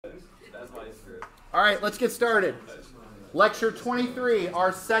All right, let's get started. Lecture 23,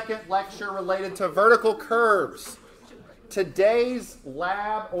 our second lecture related to vertical curves. Today's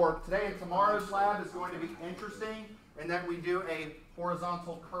lab, or today and tomorrow's lab, is going to be interesting in that we do a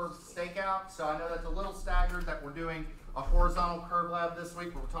horizontal curve stakeout. So I know that's a little staggered that we're doing a horizontal curve lab this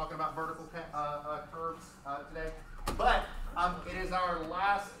week. We're talking about vertical curves today. But it is our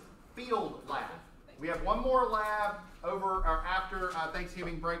last field lab. We have one more lab over or after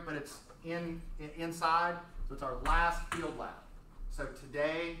Thanksgiving break, but it's inside. So it's our last field lab. So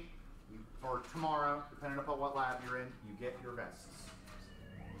today, or tomorrow, depending upon what lab you're in, you get your vests.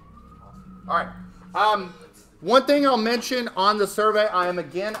 All right. One thing I'll mention on the survey, I am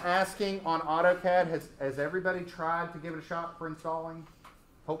again asking on AutoCAD, has everybody tried to give it a shot for installing?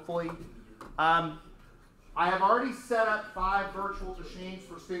 Hopefully. I have already set up 5 virtual machines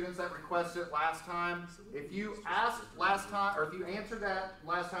for students that requested it last time. If you asked last time, or if you answered that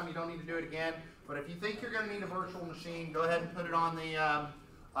last time, you don't need to do it again. But if you think you're going to need a virtual machine, go ahead and put it on the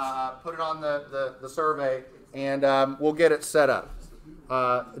survey, and we'll get it set up.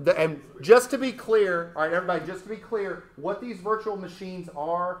 And just to be clear, all right, everybody, just to be clear, what these virtual machines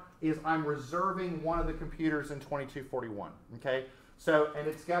are is I'm reserving one of the computers in 2241. Okay. So, and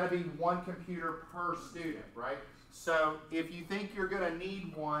it's got to be one computer per student, right? So, if you think you're going to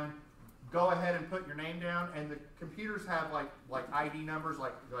need one, go ahead and put your name down. And the computers have like ID numbers,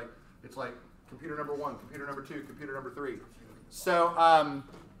 like it's like computer number 1, computer number 2, computer number 3. So,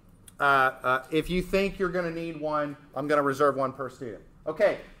 if you think you're going to need one, I'm going to reserve one per student.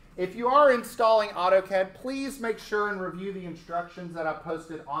 Okay. If you are installing AutoCAD, please make sure and review the instructions that I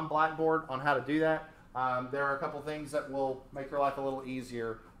posted on Blackboard on how to do that. There are a couple things that will make your life a little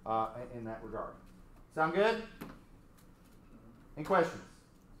easier in that regard. Sound good? Any questions?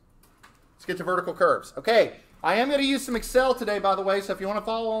 Let's get to vertical curves. Okay, I am going to use some Excel today, by the way, so if you want to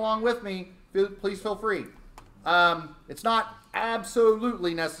follow along with me, please feel free. It's not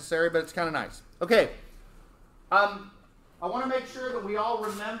absolutely necessary, but it's kind of nice. Okay, I want to make sure that we all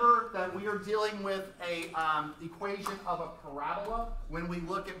remember that we are dealing with a equation of a parabola. When we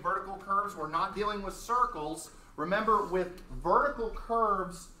look at vertical curves, we're not dealing with circles. Remember, with vertical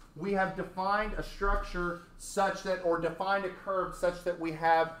curves, we have defined a structure such that, or defined a curve such that we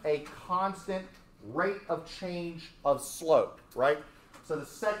have a constant rate of change of slope, right? So the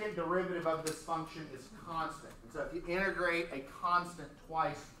second derivative of this function is constant. So if you integrate a constant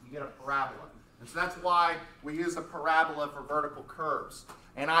twice, you get a parabola. And so that's why we use a parabola for vertical curves.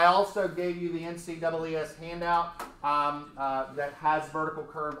 And I also gave you the NCEES handout that has vertical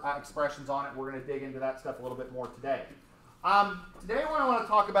curve expressions on it. We're going to dig into that stuff a little bit more today. Today what I want to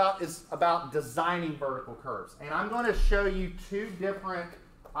talk about is about designing vertical curves. And I'm going to show you 2 different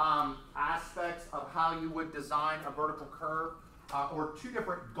aspects of how you would design a vertical curve, or 2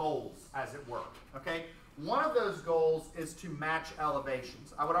 different goals, as it were. Okay? One of those goals is to match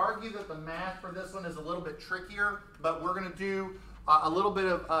elevations. I would argue that the math for this one is a little bit trickier, but we're going to do a little bit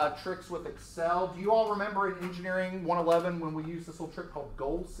of tricks with Excel. Do you all remember in Engineering 111 when we used this little trick called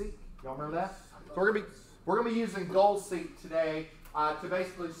goal seek? Y'all remember that? So we're going to be using goal seek today to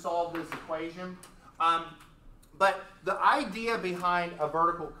basically solve this equation. But the idea behind a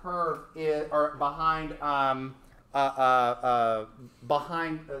vertical curve is, or behind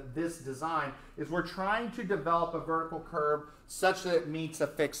this design, is we're trying to develop a vertical curve such that it meets a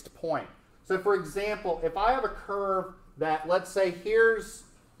fixed point. So for example, if I have a curve that, let's say here's,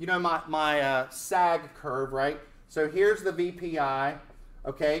 you know, my sag curve, right? So here's the VPI,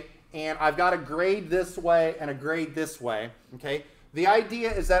 okay? And I've got a grade this way and a grade this way, okay? The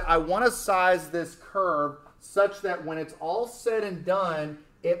idea is that I want to size this curve such that when it's all said and done,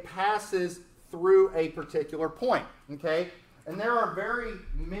 it passes through a particular point, okay? And there are very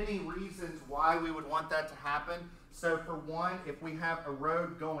many reasons why we would want that to happen. So for one, if we have a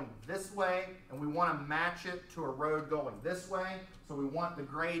road going this way and we want to match it to a road going this way, so we want the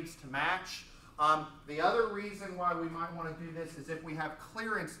grades to match. The other reason why we might want to do this is if we have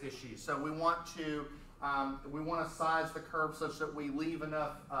clearance issues. So we want to size the curve such that we leave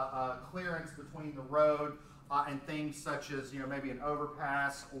enough clearance between the road and things such as, you know, maybe an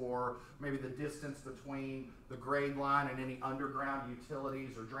overpass, or maybe the distance between the grade line and any underground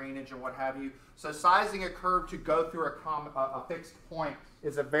utilities or drainage and what have you. So sizing a curve to go through a fixed point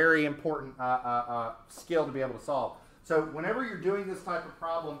is a very important skill to be able to solve. So whenever you're doing this type of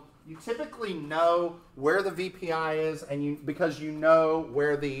problem, you typically know where the VPI is, and because you know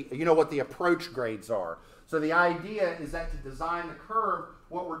where what the approach grades are. So the idea is that to design the curve,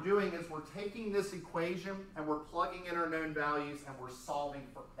 what we're doing is we're taking this equation and we're plugging in our known values and we're solving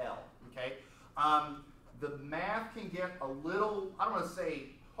for L. Okay. The math can get a little, I don't want to say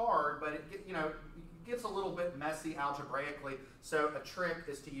hard, but it, you gets a little bit messy algebraically, so a trick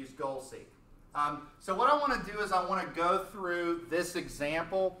is to use goal-seek. So what I want to do is I want to go through this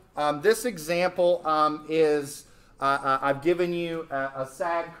example. This example is, I've given you a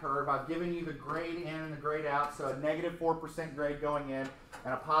SAG curve. I've given you the grade in and the grade out, so a negative 4% grade going in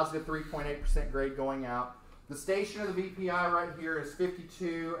and a positive 3.8% grade going out. The station of the VPI right here is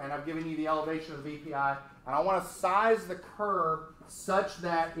 52, and I've given you the elevation of the VPI. And I want to size the curve such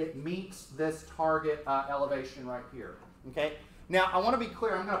that it meets this target elevation right here. Okay? Now, I want to be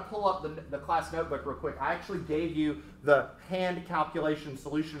clear. I'm going to pull up the class notebook real quick. I actually gave you the hand calculation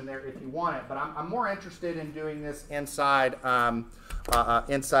solution in there if you want it, but I'm more interested in doing this inside,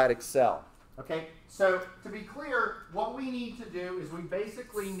 inside Excel. Okay? So, to be clear, what we need to do is we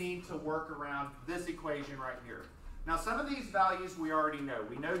basically need to work around this equation right here. Now, some of these values we already know.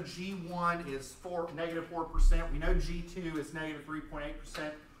 We know G1 is negative 4%. We know G2 is negative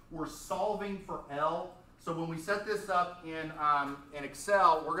 3.8%. We're solving for L. So when we set this up in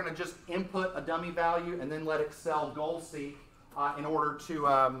Excel, we're going to just input a dummy value and then let Excel goal seek in order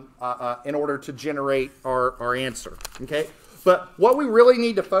to generate our answer. Okay? But what we really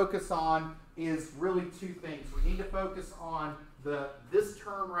need to focus on is really two things. We need to focus on this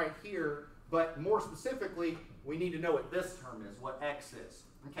term right here, but more specifically, we need to know what this term is, what x is.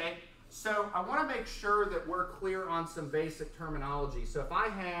 Okay? So I want to make sure that we're clear on some basic terminology. So if I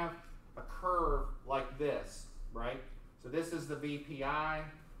have a curve like this, right? So this is the VPI,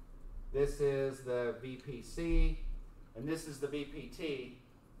 this is the VPC, and this is the VPT.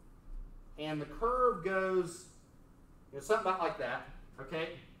 And the curve goes, something about like that,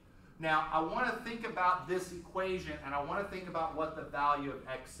 okay? Now, I want to think about this equation, and I want to think about what the value of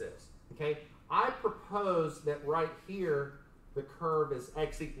x is, okay? I propose that right here, the curve is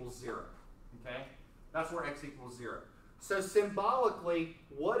x equals 0, okay? That's where x equals 0. So symbolically,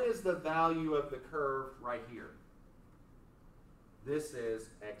 what is the value of the curve right here? This is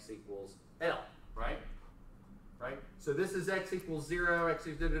x equals L, right? Right? So this is x equals 0, x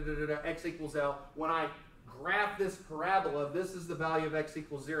equals L. When I graph this parabola, this is the value of x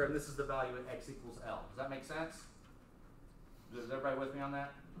equals 0, and this is the value of x equals L. Does that make sense? Is everybody with me on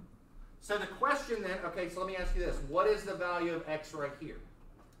that? So the question then, okay, so let me ask you this. What is the value of x right here?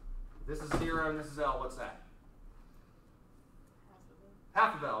 This is 0 and this is L. What's that?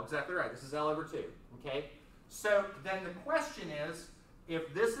 Half of L, exactly right. This is L over 2, okay? So then the question is,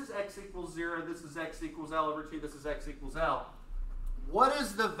 if this is x equals 0, this is x equals L over 2, this is x equals L, what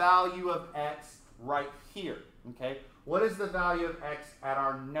is the value of x right here, okay? What is the value of x at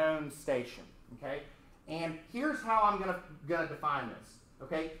our known station, okay? And here's how I'm gonna define this,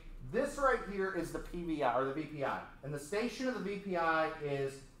 okay? This right here is the PVI, or the VPI, and the station of the VPI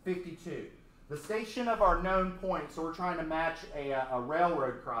is 52. The station of our known point, so we're trying to match a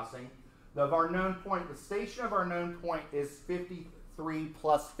railroad crossing, of our known point, the station of our known point is 53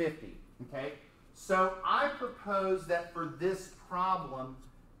 plus 50, okay? So I propose that for this problem,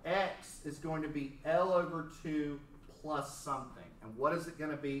 x is going to be L over 2 plus something. And what is it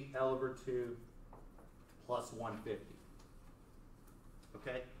going to be? L over 2 plus 150.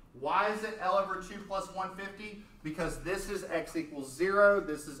 Okay? Why is it L over 2 plus 150? Because this is x equals 0,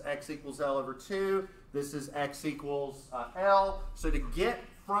 this is x equals L over 2, this is x equals L. So to get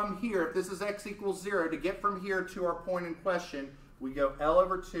from here, if this is x equals 0, to get from here to our point in question, we go L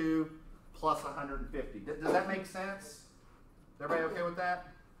over 2 plus 150. Does that make sense? Is everybody okay with that?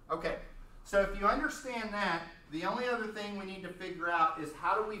 Okay. So if you understand that, the only other thing we need to figure out is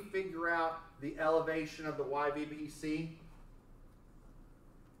how do we figure out the elevation of the YVPC?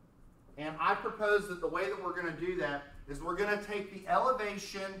 And I propose that the way that we're going to do that is we're going to take the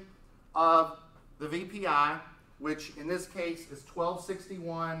elevation of the VPI, which in this case is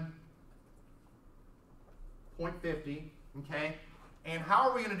 1261.50, okay? And how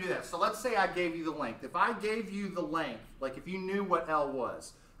are we going to do that? So let's say I gave you the length. If I gave you the length, like if you knew what L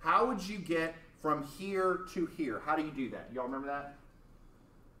was, how would you get from here to here? How do you do that? Y'all remember that?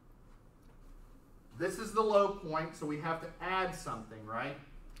 This is the low point, so we have to add something, right?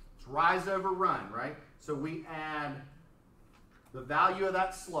 It's rise over run, right? So we add the value of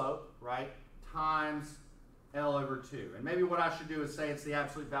that slope, right, times L over 2. And maybe what I should do is say it's the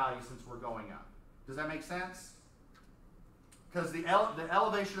absolute value since we're going up. Does that make sense? Because the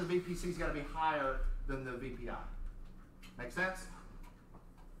elevation of the VPC has got to be higher than the VPI. Make sense?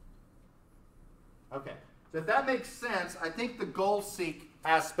 Okay. So if that makes sense, I think the goal seek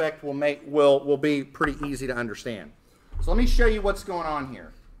aspect will be pretty easy to understand. So let me show you what's going on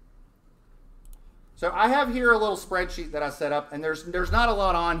here. So I have here a little spreadsheet that I set up, and there's not a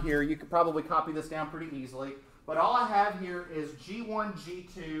lot on here. You could probably copy this down pretty easily. But all I have here is G1,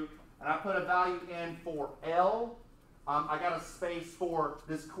 G2, and I put a value in for L. I got a space for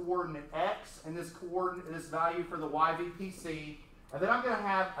this coordinate X and this value for the YVPC. And then I'm going to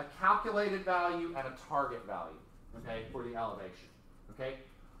have a calculated value and a target value, okay, for the elevation, okay?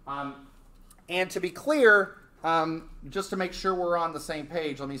 And to be clear, just to make sure we're on the same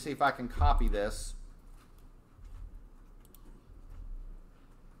page, let me see if I can copy this.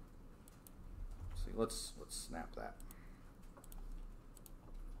 Let's snap that.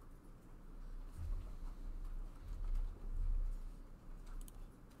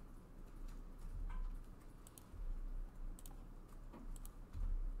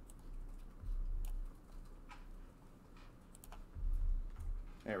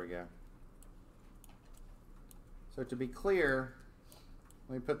 There we go. So to be clear,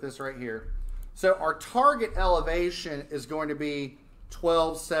 let me put this right here. So our target elevation is going to be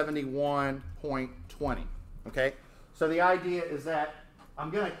 1271.20. Okay? So the idea is that I'm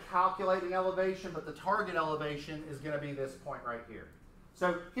going to calculate an elevation, but the target elevation is going to be this point right here.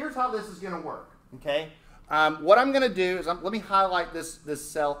 So here's how this is going to work. Okay? What I'm going to do is, let me highlight this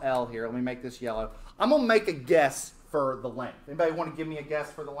cell L here. Let me make this yellow. I'm going to make a guess for the length. Anybody want to give me a guess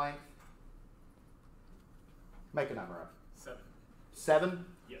for the length? Make a number up. 7. 7?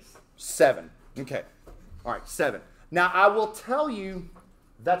 Yes. 7. Okay. All right, 7. Now, I will tell you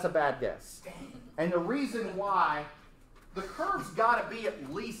that's a bad guess. And the reason why, the curve's got to be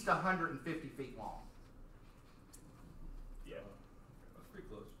at least 150 feet long. Yeah. That's pretty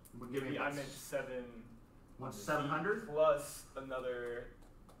close. Give me I meant 7. 700? Plus another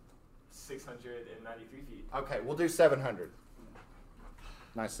 693 feet. Okay, we'll do 700.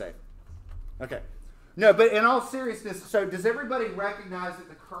 Nice save. Okay. No, but in all seriousness, so does everybody recognize that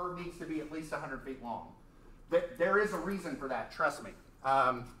the curve needs to be at least 100 feet long? There is a reason for that, trust me.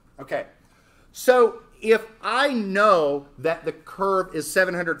 Okay. So if I know that the curve is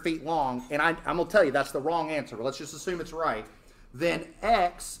 700 feet long, and I'm going to tell you that's the wrong answer, but let's just assume it's right, then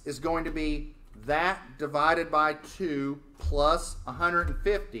X is going to be that divided by 2 plus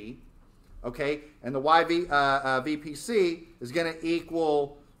 150, okay? And the VPC is going to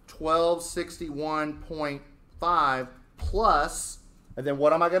equal 1261.5 plus, and then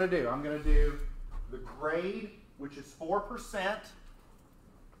what am I going to do? I'm going to do the grade, which is 4%,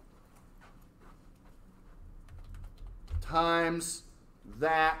 times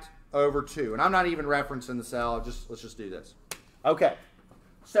that over 2. And I'm not even referencing the cell. Let's just do this. Okay.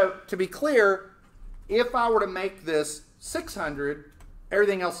 So to be clear, if I were to make this 600,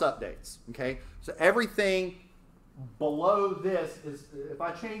 everything else updates. Okay. So everything below this is, if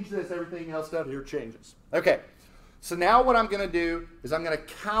I change this, everything else down here changes. Okay. So now what I'm going to do is I'm going to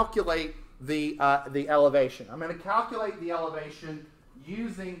calculate the elevation. I'm going to calculate the elevation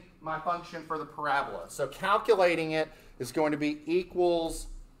using my function for the parabola. So calculating it is going to be equals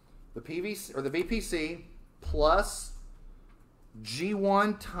the PVC or the VPC plus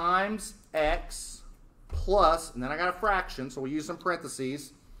G1 times X plus, and then I got a fraction, so we'll use some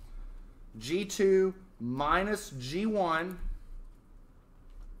parentheses, G2 minus G1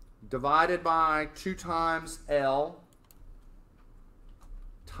 divided by 2 times L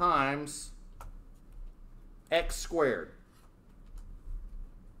times X squared.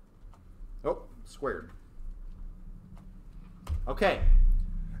 Oh, squared. Okay.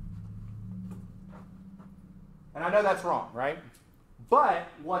 And I know that's wrong, right? But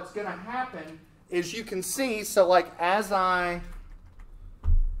what's going to happen is you can see, so like as I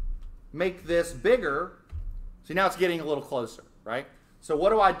make this bigger, see now it's getting a little closer, right? So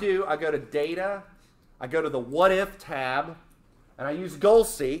what do? I go to Data, I go to the What If tab, and I use Goal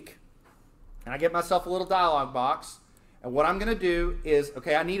Seek, and I get myself a little dialog box. And what I'm going to do is,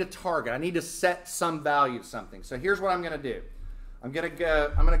 okay, I need a target. I need to set some value to something. So here's what I'm going to do. I'm going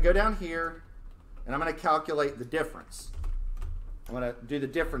to go down here, and I'm going to calculate the difference. I'm going to do the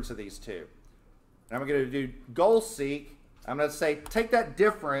difference of these two. And I'm going to do Goal Seek. I'm going to say, take that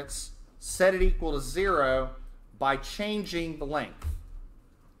difference, set it equal to 0 by changing the length.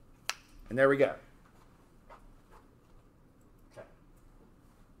 And there we go. Okay.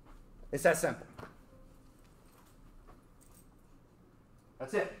 It's that simple.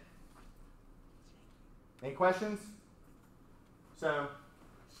 That's it. Any questions? So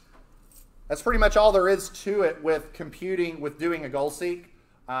that's pretty much all there is to it with computing, with doing a goal seek.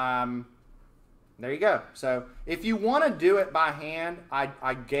 There you go. So if you want to do it by hand,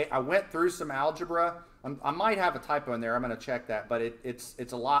 I went through some algebra. I might have a typo in there. I'm going to check that, but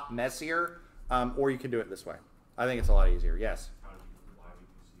it's a lot messier. Or you can do it this way. I think it's a lot easier. Yes.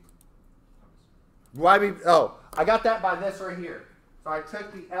 Oh, I got that by this right here. So I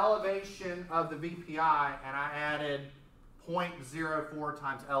took the elevation of the VPI and I added 0.04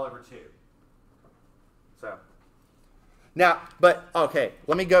 times L over 2. So, now, but, okay,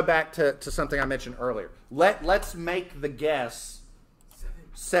 let me go back to something I mentioned earlier. Let's make the guess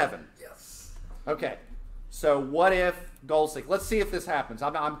 7. Yes. Okay, so what if goal seek? Let's see if this happens.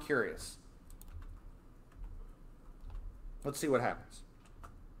 I'm curious. Let's see what happens.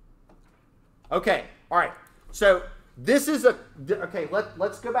 Okay, all right. So this is a, okay,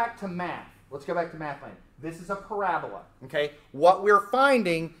 let's go back to math. Let's go back to math lane. This is a parabola, okay? What we're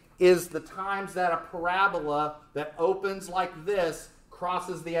finding is the times that a parabola that opens like this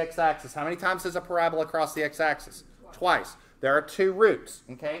crosses the x-axis. How many times does a parabola cross the x-axis? Twice. There are 2 roots,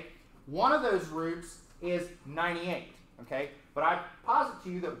 okay? One of those roots is 98, okay? But I posit to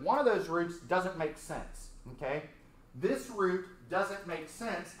you that one of those roots doesn't make sense, okay? This root doesn't make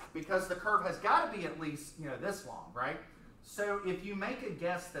sense because the curve has got to be at least, this long, right? So if you make a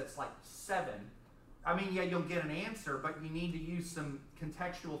guess that's like 7, I mean, yeah, you'll get an answer, but you need to use some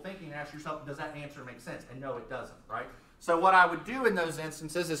contextual thinking and ask yourself, does that answer make sense? And no, it doesn't, right? So what I would do in those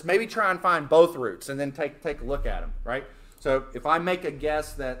instances is maybe try and find both roots and then take a look at them, right? So if I make a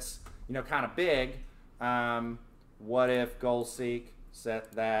guess that's, kind of big, what if goal seek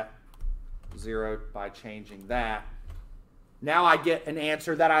set that 0 by changing that? Now I get an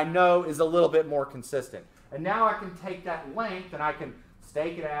answer that I know is a little bit more consistent. And now I can take that length and I can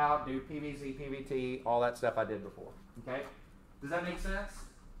stake it out, do PVZ, PVT, all that stuff I did before. Okay? Does that make sense?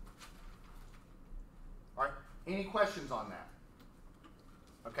 All right. Any questions on that?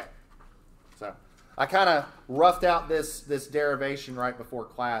 Okay. So I kind of roughed out this derivation right before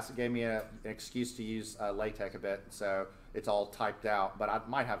class. It gave me an excuse to use LaTeX a bit, so it's all typed out. But I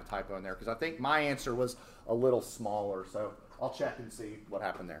might have a typo in there because I think my answer was a little smaller. So I'll check and see what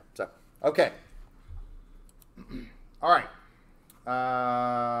happened there. So, okay. All right.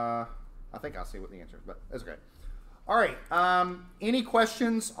 I think I'll see what the answer is, but that's okay. All right. Any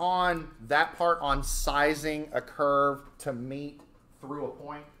questions on that part, on sizing a curve to meet through a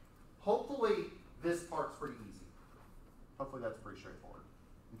point? Hopefully this part's pretty easy. Hopefully that's pretty straightforward.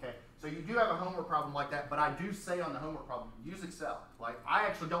 Okay. So you do have a homework problem like that, but I do say on the homework problem, use Excel. Like, I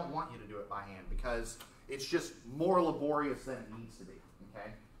actually don't want you to do it by hand because it's just more laborious than it needs to be. Okay.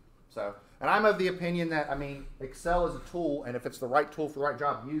 So, and I'm of the opinion that, Excel is a tool, and if it's the right tool for the right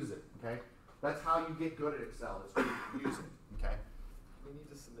job, use it, okay? That's how you get good at Excel, is to use it, okay? We need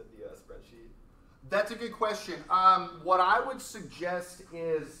to submit the spreadsheet. That's a good question. What I would suggest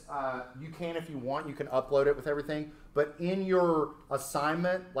is you can, if you want, you can upload it with everything, but in your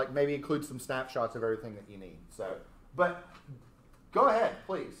assignment, like maybe include some snapshots of everything that you need. So, but go ahead,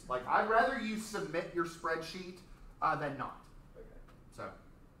 please. Like, I'd rather you submit your spreadsheet than not. Okay. So,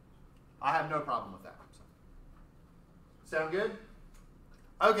 I have no problem with that. Sound good?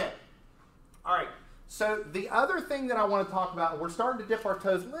 Okay. All right. So the other thing that I want to talk about, we're starting to dip our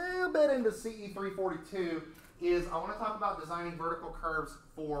toes a little bit into CE 342, is I want to talk about designing vertical curves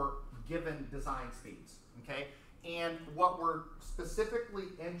for given design speeds. Okay? And what we're specifically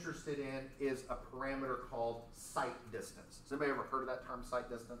interested in is a parameter called sight distance. Has anybody ever heard of that term, sight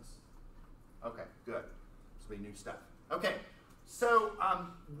distance? Okay, good. This will be new stuff. Okay. So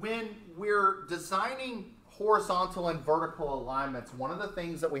when we're designing horizontal and vertical alignments, one of the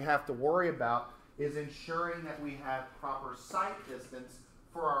things that we have to worry about is ensuring that we have proper sight distance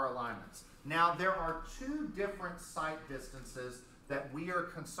for our alignments. Now, there are 2 different sight distances that we are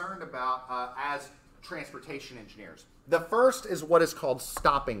concerned about as transportation engineers. The first is what is called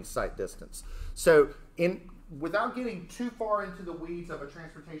stopping sight distance. So without getting too far into the weeds of a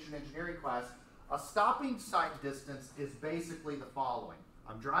transportation engineering class, a stopping sight distance is basically the following.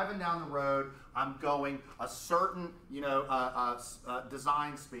 I'm driving down the road, I'm going a certain,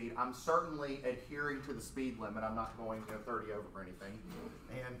 design speed. I'm certainly adhering to the speed limit. I'm not going 30 over or anything.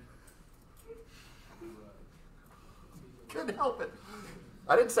 And couldn't help it.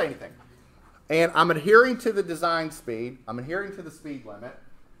 I didn't say anything. And I'm adhering to the design speed. I'm adhering to the speed limit.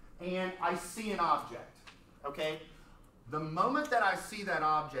 And I see an object, okay? The moment that I see that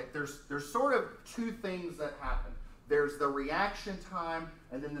object, there's sort of 2 things that happen. There's the reaction time,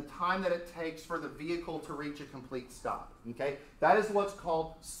 and then the time that it takes for the vehicle to reach a complete stop, okay? That is what's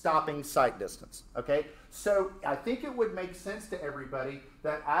called stopping sight distance, okay? So I think it would make sense to everybody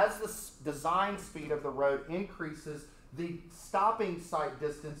that as the design speed of the road increases, the stopping sight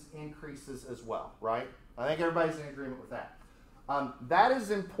distance increases as well, right? I think everybody's in agreement with that. That is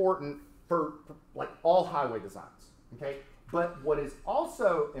important for like all highway designs, okay? But what is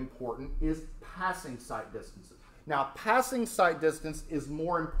also important is passing sight distances. Now, passing sight distance is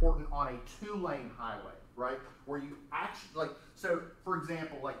more important on a 2-lane highway, right? Where you actually, like, so for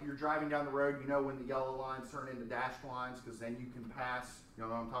example, like you're driving down the road, you know when the yellow lines turn into dashed lines because then you can pass, you know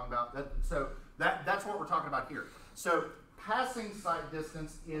what I'm talking about? That's what we're talking about here. So passing sight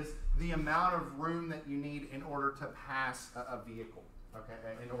distance is the amount of room that you need in order to pass a vehicle, okay,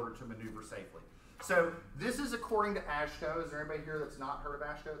 in order to maneuver safely. So this is according to AASHTO. Is there anybody here that's not heard of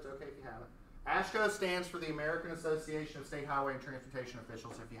AASHTO? It's okay if you haven't. AASHTO stands for the American Association of State Highway and Transportation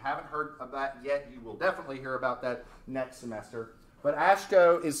Officials. If you haven't heard of that yet, you will definitely hear about that next semester. But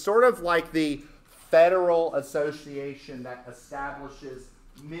AASHTO is sort of like the federal association that establishes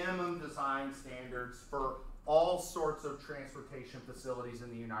minimum design standards for all sorts of transportation facilities in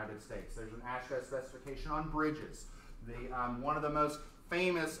the United States. There's an AASHTO specification on bridges. One of the most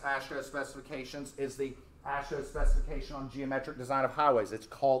famous AASHTO specifications is the AASHTO specification on geometric design of highways. It's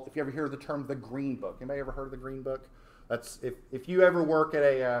called, if you ever hear the term, the Green Book. Anybody ever heard of the Green Book? That's if you ever work at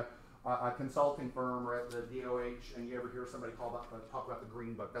a consulting firm or at the DOH and you ever hear somebody talk about the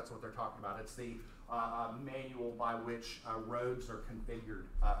Green Book, that's what they're talking about. It's the manual by which roads are configured,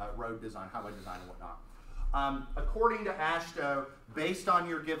 road design, highway design, and whatnot. According to AASHTO, based on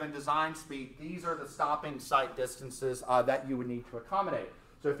your given design speed, these are the stopping sight distances that you would need to accommodate.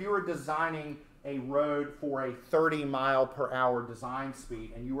 So if you were designing a road for a 30-mile-per-hour design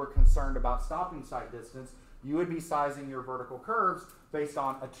speed and you were concerned about stopping sight distance, you would be sizing your vertical curves based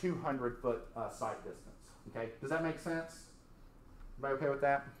on a 200-foot sight distance. Okay, does that make sense? Everybody okay with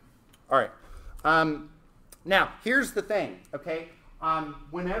that? All right. Now, here's the thing, okay?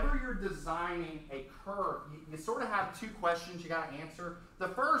 Whenever you're designing a curve, you sort of have two questions you got to answer. The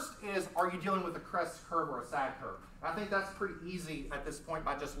first is, are you dealing with a crest curve or a sag curve? I think that's pretty easy at this point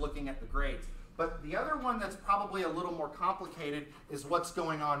by just looking at the grades. But the other one that's probably a little more complicated is what's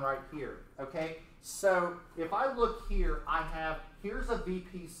going on right here, okay? So if I look here, here's a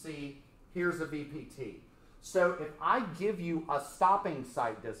VPC, here's a VPT. So if I give you a stopping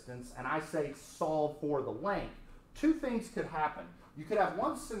sight distance and I say solve for the length, two things could happen. You could have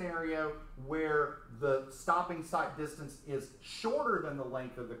one scenario where the stopping sight distance is shorter than the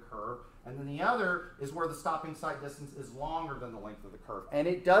length of the curve, and then the other is where the stopping sight distance is longer than the length of the curve. And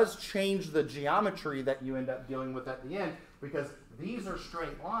it does change the geometry that you end up dealing with at the end, because these are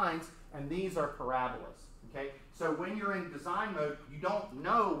straight lines and these are parabolas. Okay? So when you're in design mode, you don't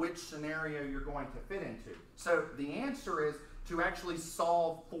know which scenario you're going to fit into. So the answer is to actually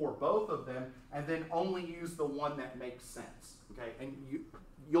solve for both of them and then only use the one that makes sense. Okay? And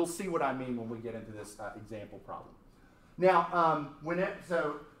you'll see what I mean when we get into this example problem. Now,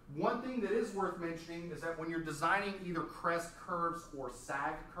 so one thing that is worth mentioning is that when you're designing either crest curves or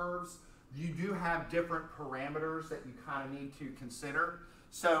sag curves, you do have different parameters that you kind of need to consider.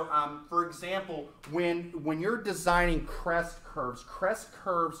 So, for example, when you're designing crest curves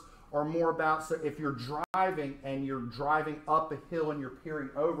are more about, so if you're driving and you're driving up a hill and you're peering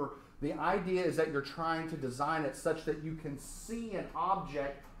over, the idea is that you're trying to design it such that you can see an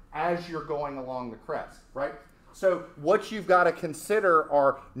object as you're going along the crest, right? So what you've got to consider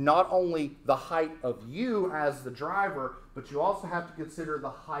are not only the height of you as the driver, but you also have to consider the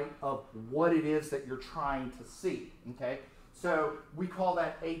height of what it is that you're trying to see, okay? So we call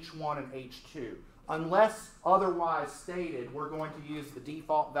that H1 and H2. Unless otherwise stated, we're going to use the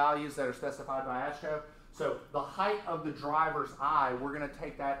default values that are specified by AASHTO. So the height of the driver's eye, we're going to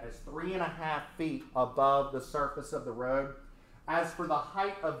take that as 3.5 feet above the surface of the road. As for the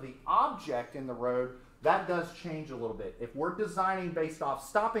height of the object in the road, that does change a little bit. If we're designing based off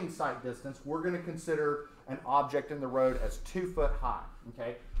stopping sight distance, we're going to consider an object in the road as 2 foot high,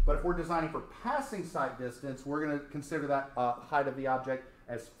 okay? But if we're designing for passing sight distance, we're going to consider that height of the object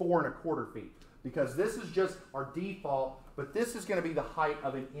as 4.25 feet, because this is just our default, but this is going to be the height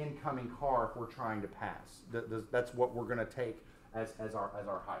of an incoming car if we're trying to pass. That's what we're going to take as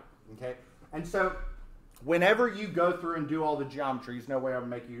our height, okay? And so whenever you go through and do all the geometries, no way I'm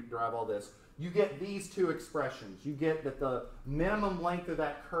going to make you drive all this, you get these two expressions. You get that the minimum length of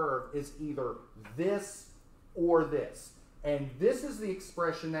that curve is either this or this. And this is the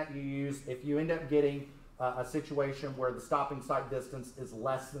expression that you use if you end up getting a situation where the stopping sight distance is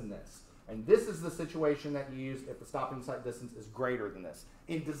less than this. And this is the situation that you use if the stopping sight distance is greater than this.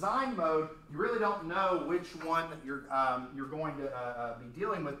 In design mode, you really don't know which one that you're going to be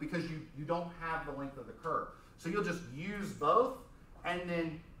dealing with, because you don't have the length of the curve. So you'll just use both and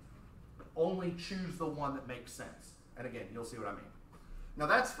then only choose the one that makes sense. And again, you'll see what I mean. Now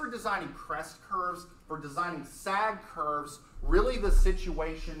that's for designing crest curves. For designing sag curves, really the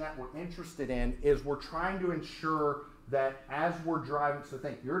situation that we're interested in is we're trying to ensure that as we're driving, so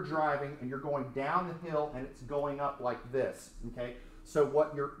think you're driving and you're going down the hill and it's going up like this, okay? So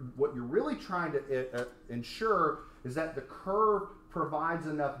what you're really trying to ensure is that the curve provides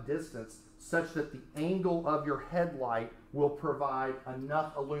enough distance such that the angle of your headlight will provide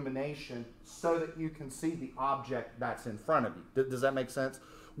enough illumination so that you can see the object that's in front of you. Does that make sense?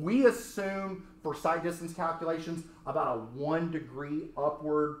 We assume for sight distance calculations about a 1 degree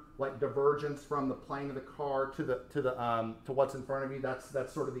upward divergence from the plane of the car to what's in front of you.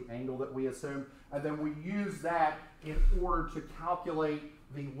 That's sort of the angle that we assume, and then we use that in order to calculate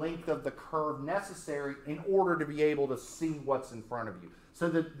the length of the curve necessary in order to be able to see what's in front of you. So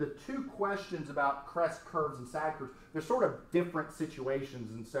the two questions about crest curves and sag curves, they're sort of different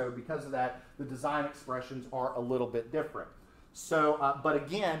situations, and so because of that, the design expressions are a little bit different. So, but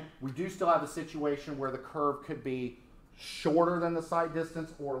again, we do still have a situation where the curve could be shorter than the sight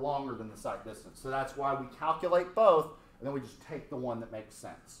distance or longer than the sight distance. So that's why we calculate both, and then we just take the one that makes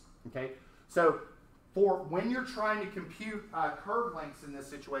sense. Okay? So for when you're trying to compute curve lengths in this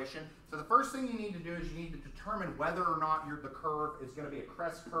situation, so the first thing you need to do is you need to determine whether or not the curve is going to be a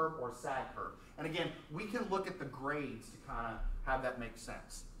crest curve or a sag curve. And again, we can look at the grades to kind of have that make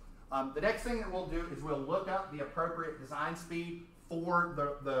sense. The next thing that we'll do is we'll look up the appropriate design speed for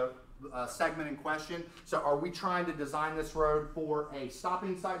the segment in question. So are we trying to design this road for a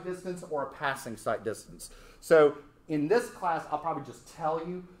stopping sight distance or a passing sight distance? So in this class, I'll probably just tell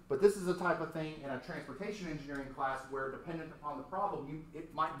you, but this is the type of thing in a transportation engineering class where dependent upon the problem,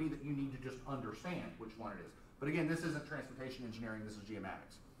 it might be that you need to just understand which one it is. But again, this isn't transportation engineering, this is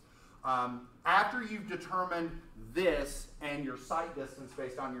geomatics. After you've determined this and your sight distance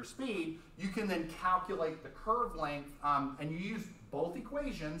based on your speed, you can then calculate the curve length, and you use both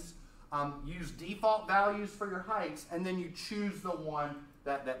equations, use default values for your heights, and then you choose the one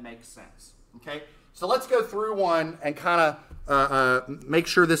that makes sense. Okay? So let's go through one and kind of make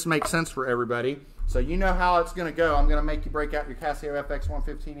sure this makes sense for everybody. So you know how it's going to go. I'm going to make you break out your Casio FX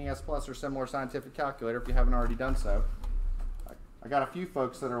 115 ES Plus or similar scientific calculator if you haven't already done so. I got a few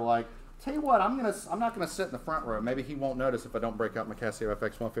folks that are like, tell you what, I'm not gonna sit in the front row. Maybe he won't notice if I don't break out my Casio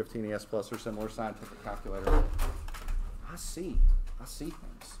FX 115 ES Plus or similar scientific calculator. I see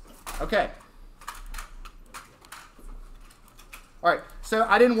things. Okay. All right, so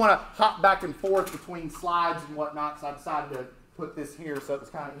I didn't want to hop back and forth between slides and whatnot, so I decided to put this here so it was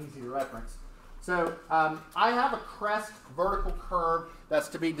kind of easy to reference. So I have a crest vertical curve that's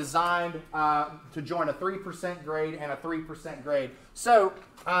to be designed to join a 3% grade and a 3% grade. So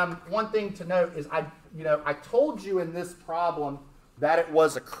one thing to note is I told you in this problem that it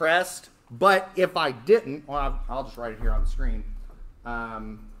was a crest, but if I didn't, well, I'll just write it here on the screen.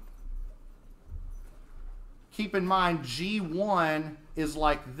 Keep in mind G1 is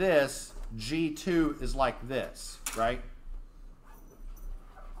like this, G2 is like this, right?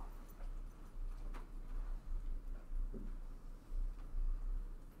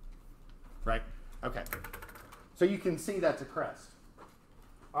 Right? Okay. So you can see that's a crest.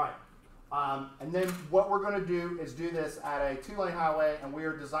 All right. And then what we're going to do is do this at a 2-lane highway, and we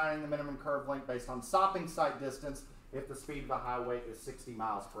are designing the minimum curve length based on stopping sight distance if the speed of the highway is 60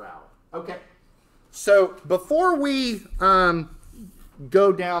 miles per hour. Okay. So before we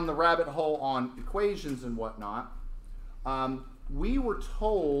go down the rabbit hole on equations and whatnot, we were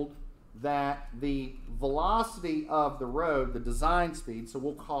told that the velocity of the road, the design speed, so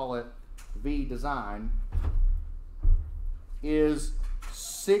we'll call it V design, is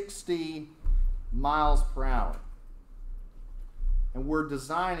 60 miles per hour. And we're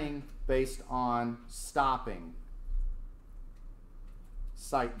designing based on stopping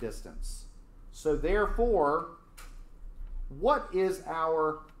sight distance. So therefore, what is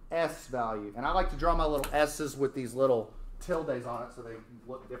our S value? And I like to draw my little S's with these little tildes on it so they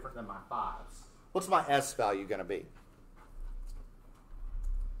look different than my 5s. What's my S value going to be?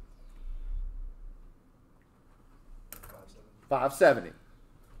 570.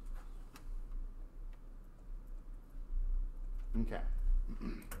 Okay.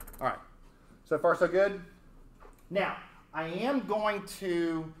 All right. So far, so good? Now, I am going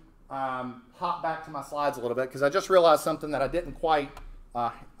to hop back to my slides a little bit because I just realized something that I didn't quite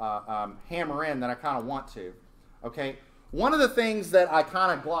hammer in that I kind of want to. Okay. One of the things that I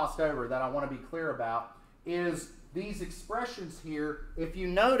kind of glossed over that I want to be clear about is these expressions here. If you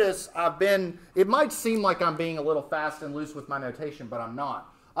notice, it might seem like I'm being a little fast and loose with my notation, but I'm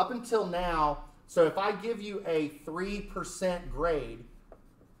not. Up until now, so if I give you a 3% grade,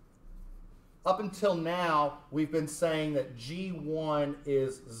 up until now, we've been saying that G1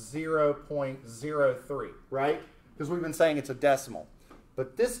 is 0.03, right? Because we've been saying it's a decimal.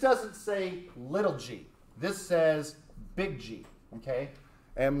 But this doesn't say little g. This says big G, okay?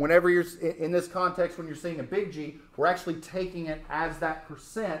 And whenever you're in this context, when you're seeing a big G, we're actually taking it as that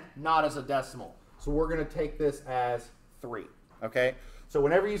percent, not as a decimal. So we're going to take this as 3. Okay? So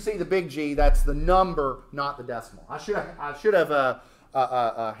whenever you see the big G, that's the number, not the decimal. I should have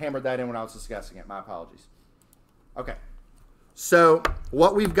hammered that in when I was discussing it. My apologies. Okay. So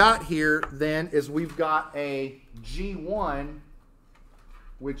what we've got here then is we've got a G1,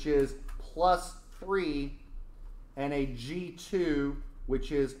 which is plus 3, and a G2,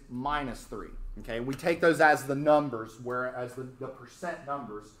 which is minus 3. Okay, we take those as the numbers, whereas the percent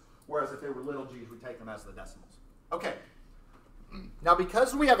numbers, whereas if they were little g's, we take them as the decimals. Okay, now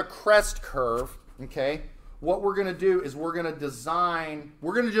because we have a crest curve, okay, what we're going to do is we're going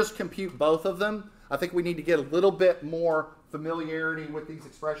to just compute both of them. I think we need to get a little bit more familiarity with these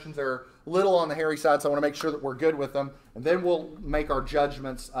expressions. They're a little on the hairy side, so I want to make sure that we're good with them, and then we'll make our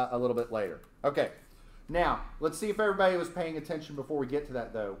judgments a little bit later. Okay. Now, let's see if everybody was paying attention before we get to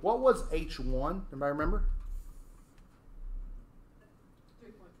that, though. What was H1? Anybody remember?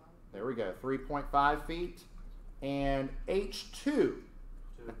 3.5. There we go, 3.5 feet. And H2,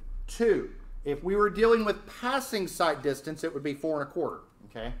 2. If we were dealing with passing sight distance, it would be 4.25.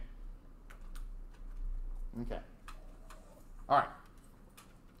 Okay? Okay. All right.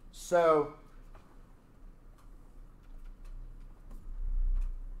 So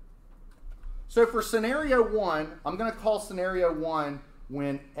for scenario 1, I'm going to call scenario 1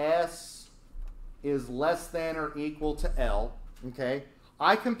 when S is less than or equal to L. Okay?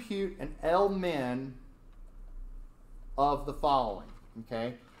 I compute an L min of the following.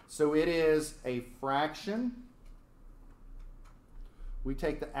 Okay? So it is a fraction. We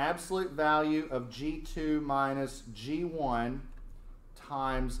take the absolute value of G2 minus G1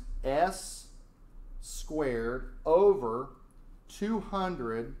 times S squared over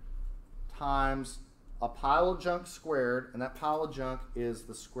 200 times a pile of junk squared, and that pile of junk is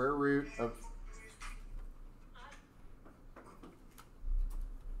the square root of...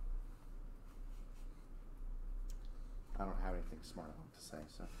 I don't have anything smart enough to say,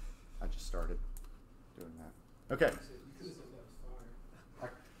 so I just started doing that. Okay.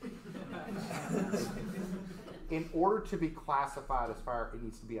 In order to be classified as fire, it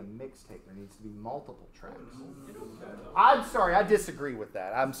needs to be a mixtape. There needs to be multiple tracks. I'm sorry, I disagree with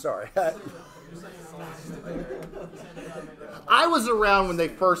that. I'm sorry. I was around when they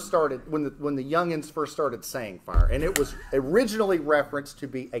first started, when the youngins first started saying fire, and it was originally referenced to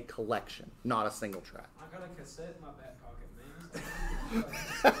be a collection, not a single track. I got a cassette in my back pocket, man.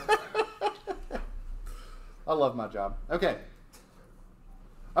 I love my job. Okay.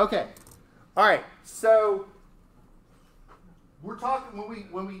 Okay. All right. So we're talking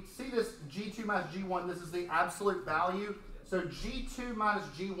when we see this G2 minus G1, this is the absolute value. So G2 minus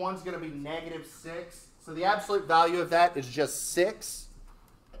G1 is going to be negative 6. So the absolute value of that is just 6.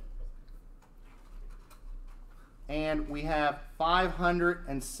 And we have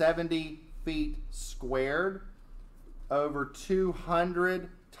 570 feet squared over 200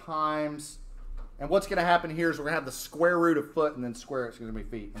 times. And what's going to happen here is we're going to have the square root of foot and then square it's going to be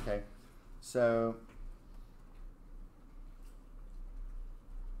feet. Okay. So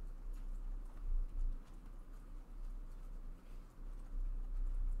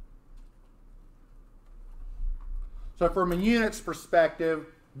from a units perspective,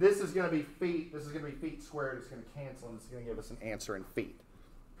 this is going to be feet. This is going to be feet squared. It's going to cancel, and it's going to give us an answer in feet.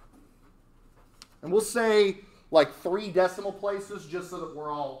 And we'll say like 3 decimal places just so that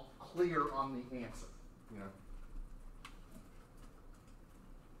we're all clear on the answer. You know.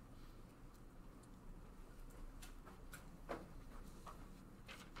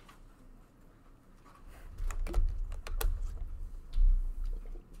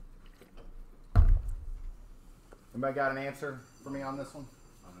 Anybody got an answer for me on this one?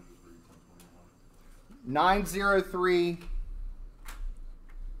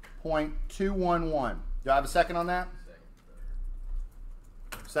 903.211. Do I have a second on that?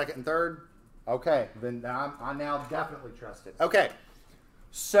 Second and third? Okay, then I now definitely trust it. Okay,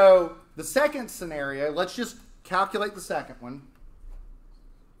 so the second scenario, let's just calculate the second one.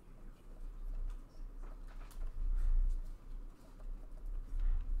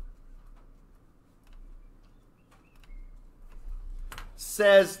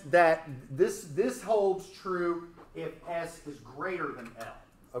 Says that this holds true if S is greater than L.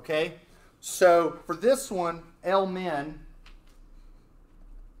 Okay? So for this one, L min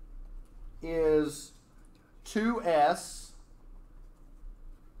is 2S.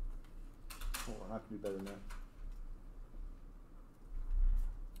 Hold on, I can do better than that.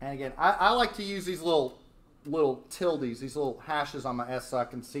 And again, I like to use these little tildes, these little hashes on my S so I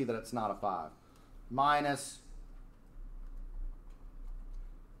can see that it's not a 5. Minus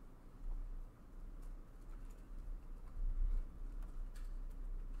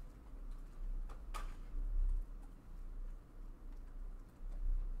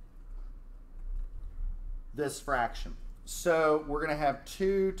this fraction. So we're going to have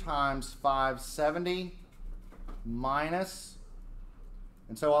 2 times 570 minus,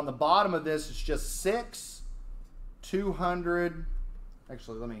 and so on the bottom of this, it's just 6, 200,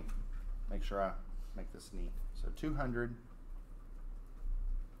 actually, let me make sure I make this neat. So 200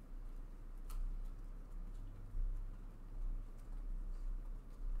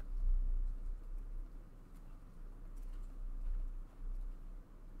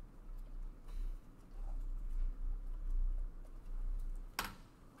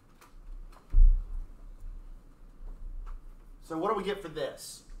 So what do we get for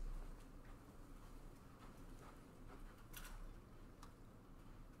this?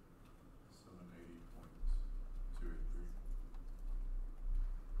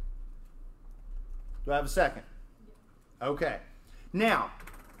 Do I have a second? Yeah. Okay. Now,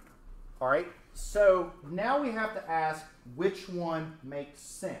 all right, so now we have to ask which one makes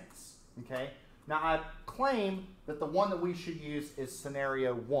sense, okay? Now, I claim that the one that we should use is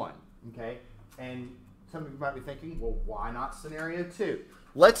scenario 1, okay? And some of you might be thinking, well, why not scenario 2?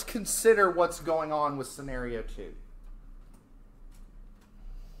 Let's consider what's going on with scenario 2.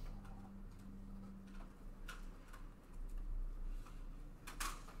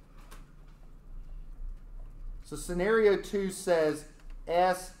 So scenario 2 says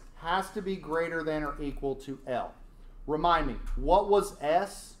S has to be greater than or equal to L. Remind me, what was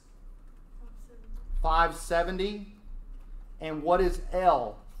S? 570. And what is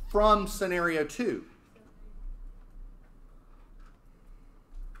L from scenario 2?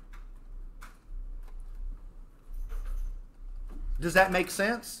 Does that make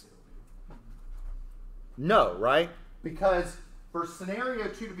sense? No, right? Because for scenario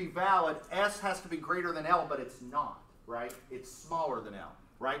 2 to be valid, S has to be greater than L, but it's not, right? It's smaller than L,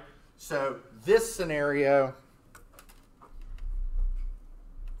 right? So this scenario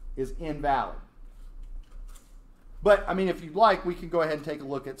is invalid. But, I mean, if you'd like, we can go ahead and take a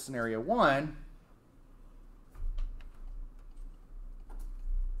look at scenario 1.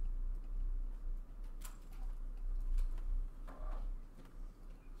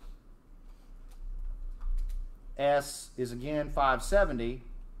 S is again 570,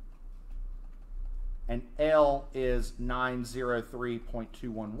 and L is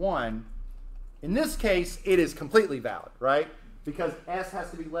 903.211. In this case, it is completely valid, right? Because S has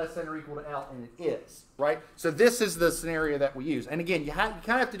to be less than or equal to L, and it is, right? So this is the scenario that we use. And again, you kind of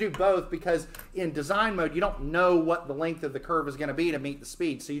have to do both because in design mode, you don't know what the length of the curve is going to be to meet the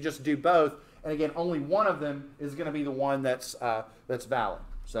speed. So you just do both. And again, only one of them is going to be the one that's valid.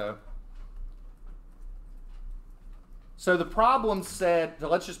 So the problem said, so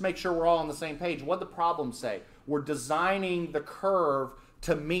let's just make sure we're all on the same page. What did the problem say? We're designing the curve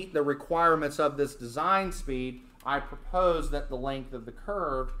to meet the requirements of this design speed. I propose that the length of the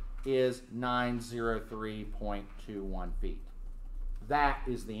curve is 903.21 feet. That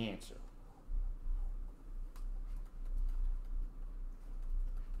is the answer.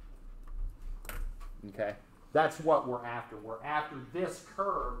 Okay, that's what we're after. We're after this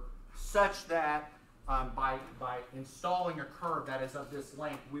curve such that by installing a curve that is of this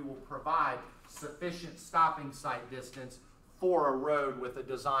length, we will provide sufficient stopping sight distance for a road with a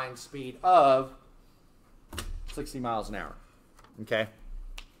design speed of 60 miles an hour. Okay?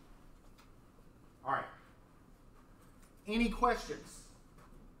 All right. Any questions?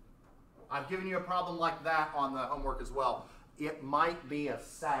 I've given you a problem like that on the homework as well. It might be a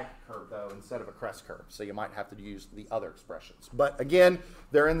sag curve, though, instead of a crest curve. So you might have to use the other expressions. But again,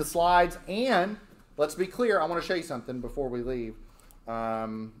 they're in the slides. And let's be clear, I want to show you something before we leave.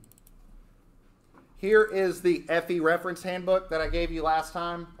 Here is the FE reference handbook that I gave you last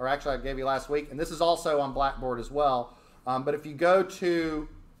time, or actually I gave you last week. And this is also on Blackboard as well. But if you go to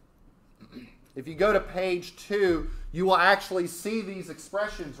page 2, you will actually see these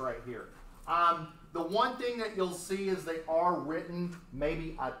expressions right here. The one thing that you'll see is they are written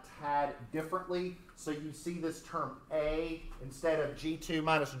maybe a tad differently. So you see this term A instead of G2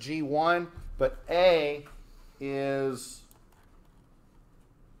 minus G1, but A is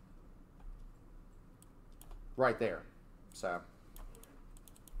right there. So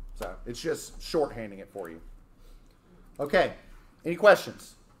it's just shorthanding it for you. Okay, any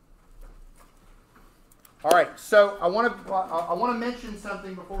questions? All right, so I want to mention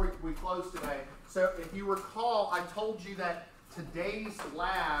something before we close today. So if you recall, I told you that today's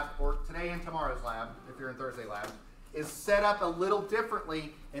lab, or today and tomorrow's lab, if you're in Thursday lab, is set up a little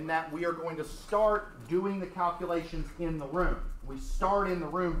differently in that we are going to start doing the calculations in the room. We start in the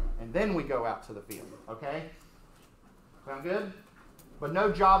room and then we go out to the field, okay? Sound good? But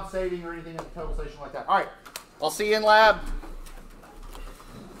no job saving or anything at the total station like that. All right, I'll see you in lab.